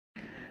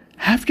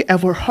Have you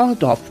ever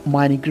heard of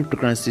mining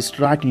cryptocurrencies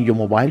right in your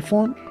mobile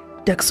phone?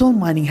 Taxol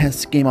Mining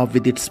has came up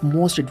with its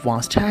most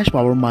advanced hash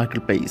power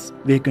marketplace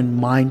where you can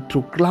mine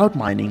through cloud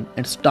mining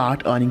and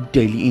start earning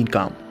daily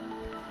income.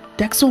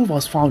 Taxol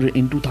was founded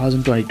in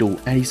 2022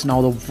 and is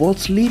now the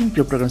world's leading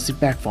cryptocurrency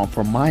platform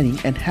for mining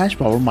and hash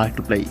power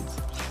marketplace.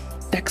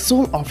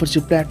 Taxol offers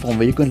you a platform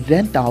where you can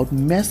rent out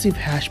massive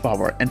hash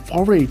power and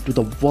forward it to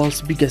the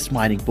world's biggest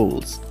mining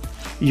pools.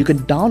 You can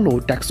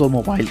download Taxol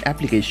mobile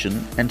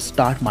application and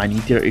start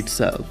mining there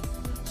itself.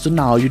 So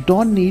now you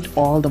don't need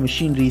all the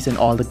machineries and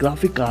all the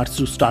graphic cards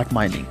to start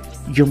mining.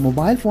 Your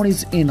mobile phone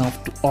is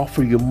enough to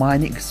offer you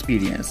mining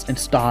experience and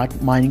start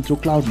mining through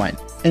cloud mining.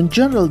 In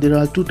general, there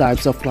are two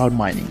types of cloud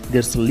mining.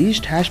 There's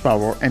leased hash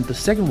power and the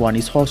second one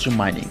is hosted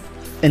mining.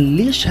 In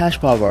leased hash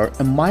power,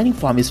 a mining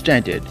farm is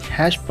rented.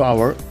 Hash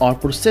power or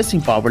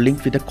processing power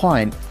linked with a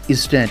coin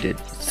is rented.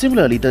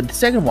 Similarly, the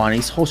second one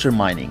is hosted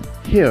mining.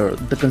 Here,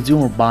 the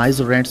consumer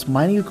buys or rents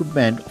mining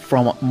equipment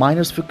from a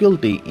miner's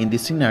faculty in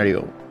this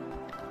scenario.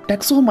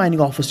 Taxol Mining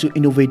offers you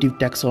innovative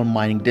Taxol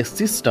mining desk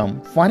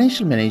system,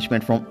 financial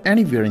management from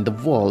anywhere in the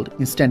world,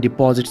 instant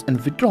deposits and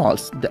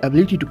withdrawals, the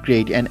ability to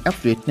create an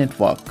affiliate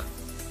network.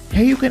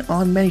 Here you can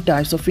earn many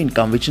types of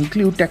income which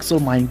include Taxol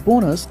Mining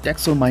Bonus,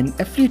 Taxol Mining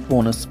Affiliate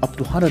Bonus up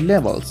to 100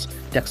 levels,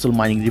 Taxol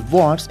Mining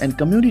Rewards and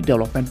Community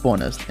Development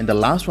Bonus, and the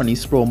last one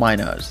is Pro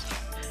Miners.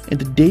 In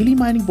the Daily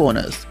Mining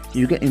Bonus,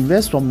 you can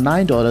invest from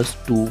 $9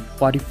 to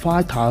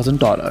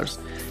 $45,000.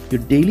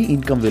 Your daily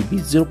income will be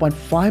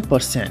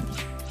 0.5%.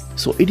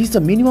 So it is the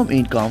minimum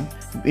income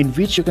in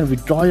which you can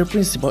withdraw your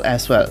principal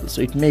as well,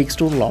 so it makes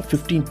total of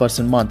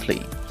 15%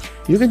 monthly.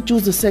 You can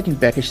choose the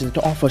second package that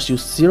offers you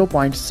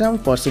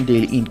 0.7%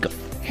 daily income.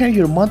 Here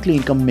your monthly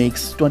income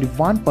makes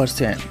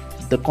 21%.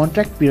 The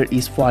contract period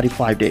is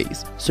 45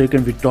 days, so you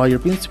can withdraw your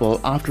principal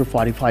after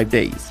 45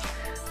 days.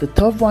 The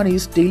third one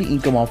is daily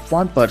income of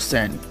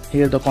 1%.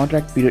 Here the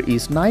contract period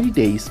is 90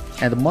 days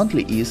and the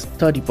monthly is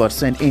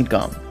 30%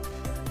 income.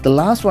 The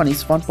last one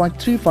is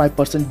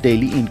 1.35%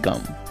 daily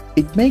income.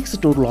 It makes a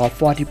total of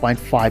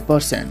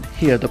 40.5%.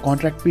 Here the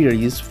contract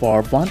period is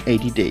for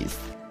 180 days.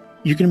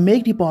 You can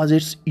make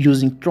deposits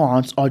using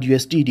Trons or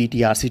USDT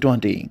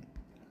TRC20.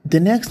 The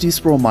next is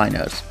Pro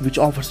Miners, which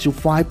offers you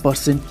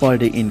 5% per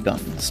day income.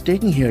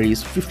 Staking here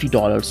is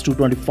 $50 to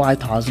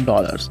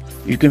 $25,000.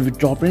 You can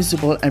withdraw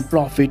principal and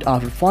profit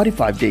after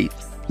 45 days.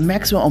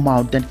 Maximum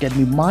amount that can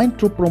be mined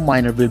through Pro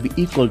Miner will be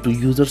equal to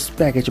user's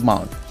package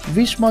amount,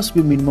 which must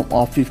be minimum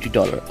of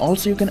 $50.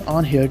 Also, you can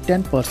earn here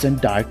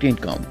 10% direct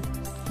income.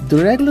 The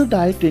regular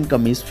direct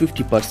income is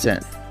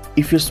 50%.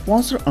 If your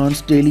sponsor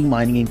earns daily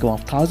mining income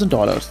of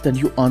 $1,000, then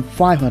you earn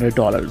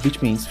 $500,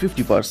 which means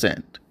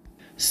 50%.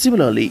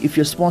 Similarly, if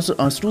your sponsor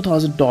earns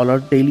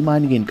 $2,000 daily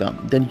mining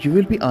income, then you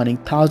will be earning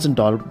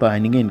 $1,000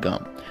 mining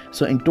income.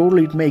 So in total,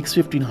 it makes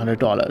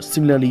 $1,500.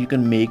 Similarly, you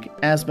can make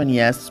as many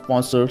as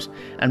sponsors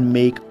and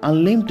make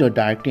unlimited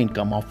direct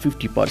income of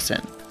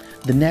 50%.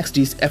 The next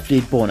is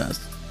affiliate bonus.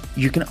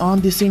 You can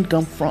earn this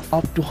income from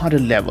up to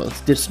 100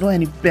 levels. There's no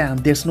any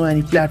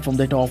platform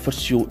that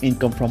offers you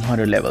income from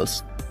 100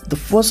 levels. The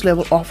first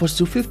level offers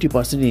you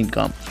 50%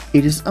 income.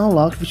 It is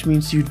unlocked, which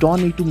means you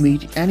don't need to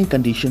meet any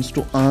conditions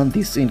to earn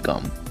this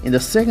income. In the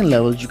second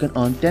level, you can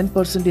earn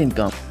 10%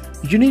 income.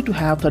 You need to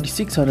have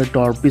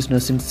 $3,600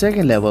 business in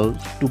second level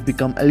to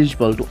become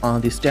eligible to earn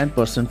this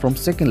 10% from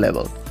second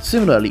level.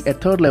 Similarly,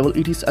 at third level,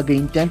 it is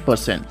again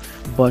 10%,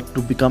 but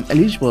to become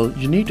eligible,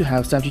 you need to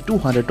have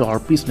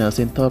 $7,200 business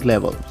in third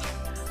level.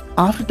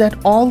 After that,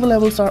 all the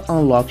levels are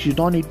unlocked. You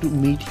don't need to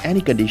meet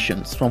any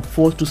conditions. From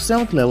 4th to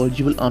 7th level,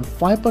 you will earn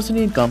 5%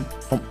 income.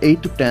 From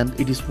 8th to 10th,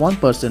 it is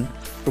 1%.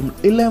 From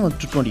 11th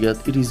to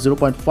 20th, it is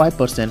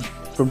 0.5%.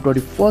 From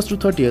 21st to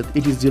 30th,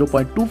 it is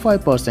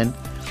 0.25%.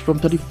 From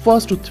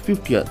 31st to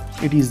 50th,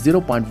 it is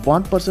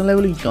 0.1%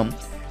 level income.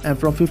 And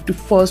from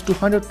 51st to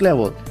 100th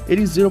level, it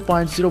is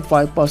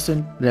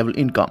 0.05% level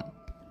income.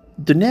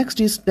 The next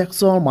is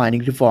Taxol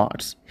Mining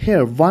Rewards.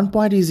 Here, 1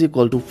 point is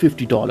equal to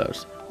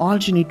 $50. All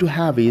you need to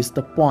have is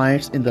the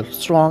points in the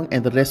strong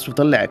and the rest of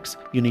the legs.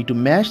 You need to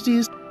match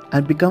these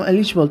and become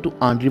eligible to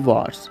earn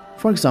rewards.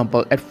 For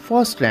example, at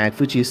first rank,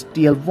 which is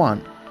TL1,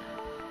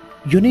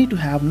 you need to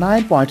have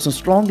 9 points on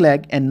strong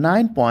leg and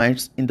 9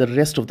 points in the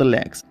rest of the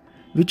legs,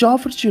 which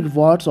offers you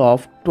rewards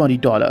of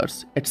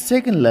 $20. At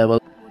second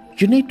level,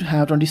 you need to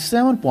have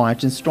 27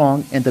 points in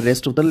strong and the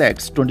rest of the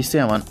legs,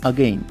 27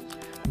 again.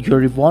 Your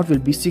reward will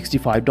be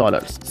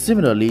 $65.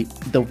 Similarly,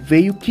 the way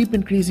you keep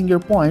increasing your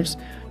points,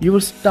 you will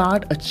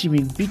start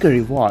achieving bigger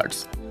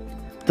rewards.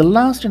 The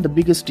last and the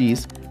biggest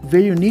is where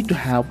you need to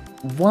have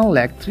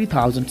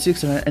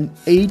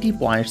 1,03,680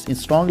 points in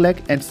strong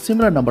leg and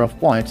similar number of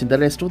points in the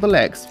rest of the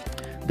legs.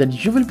 Then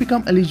you will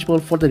become eligible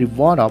for the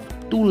reward of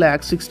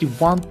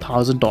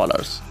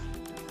 $2,61,000.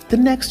 The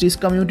next is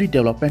Community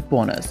Development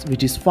Bonus,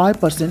 which is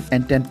 5%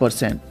 and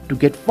 10%. To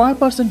get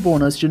 5%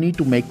 bonus, you need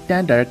to make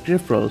 10 direct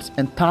referrals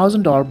and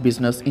 $1,000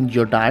 business in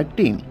your direct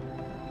team.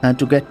 And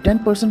to get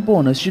 10%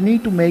 bonus, you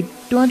need to make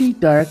 20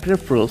 direct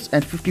referrals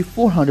and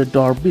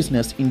 $5,400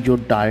 business in your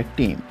direct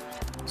team.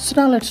 So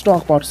now let's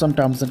talk about some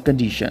terms and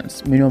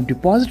conditions. Minimum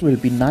deposit will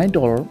be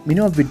 $9,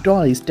 minimum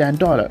withdrawal is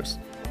 $10.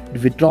 The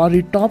withdrawal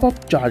rate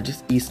top-up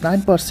charges is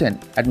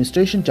 9%,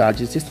 administration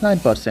charges is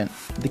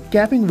 9%. The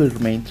capping will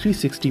remain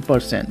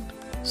 360%.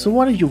 So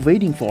what are you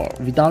waiting for?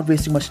 Without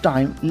wasting much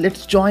time,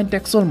 let's join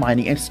Taxol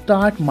mining and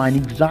start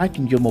mining right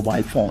in your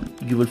mobile phone.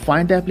 You will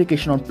find the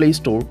application on Play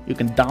Store. You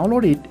can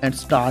download it and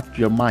start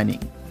your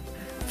mining.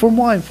 For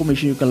more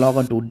information, you can log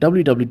on to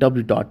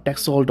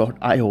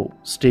www.taxol.io.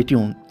 Stay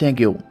tuned. Thank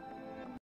you.